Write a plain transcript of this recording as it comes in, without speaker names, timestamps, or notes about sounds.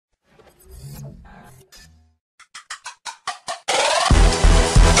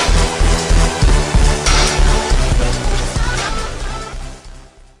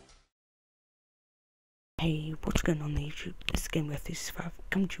What's going on YouTube? This is GameGuy365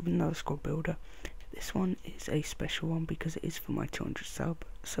 coming to you with another squad builder. This one is a special one because it is for my 200 sub.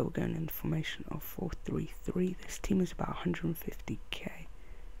 So we're going in the formation of 4-3-3. This team is about 150k.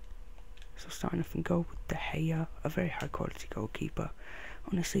 So starting off in goal with De Gea, a very high quality goalkeeper.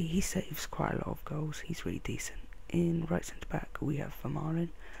 Honestly, he saves quite a lot of goals. He's really decent. In right centre back we have Vermaelen,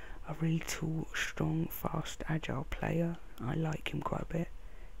 a really tall, strong, fast, agile player. I like him quite a bit.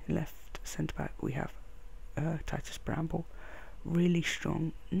 In left centre back we have Titus Bramble, really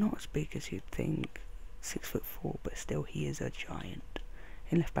strong, not as big as you'd think, 6'4", but still he is a giant.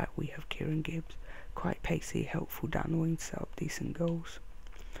 In left back we have Kieran Gibbs, quite pacey, helpful down the wing to set up decent goals.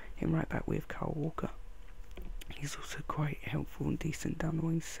 In right back we have Kyle Walker, he's also quite helpful and decent down the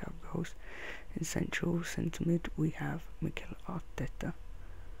wing to set up goals. In central centre mid we have Mikel Arteta,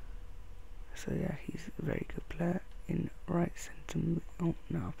 so yeah, he's a very good player. In right centre mid, oh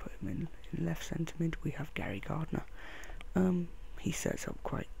no, I'll put him in left centre mid we have Gary Gardner. He sets up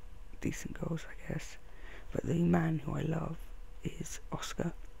quite decent goals, I guess, but the man who I love is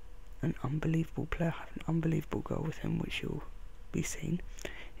Oscar, an unbelievable player. I have an unbelievable goal with him which you'll be seeing.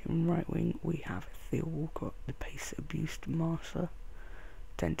 In right wing we have Theo Walcott, the pace abused master,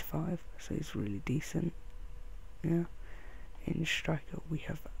 10-5, so he's really decent. Yeah. In striker we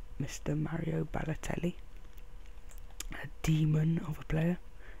have Mr. Mario Balotelli, a demon of a player,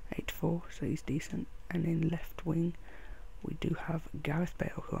 8-4, so he's decent. And in left wing we do have Gareth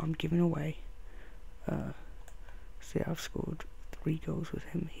Bale, who I'm giving away. See, I've scored 3 goals with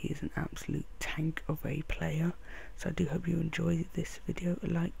him. He is an absolute tank of a player. So I do hope you enjoy this video.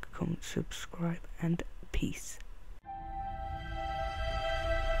 Like, comment, subscribe, and peace.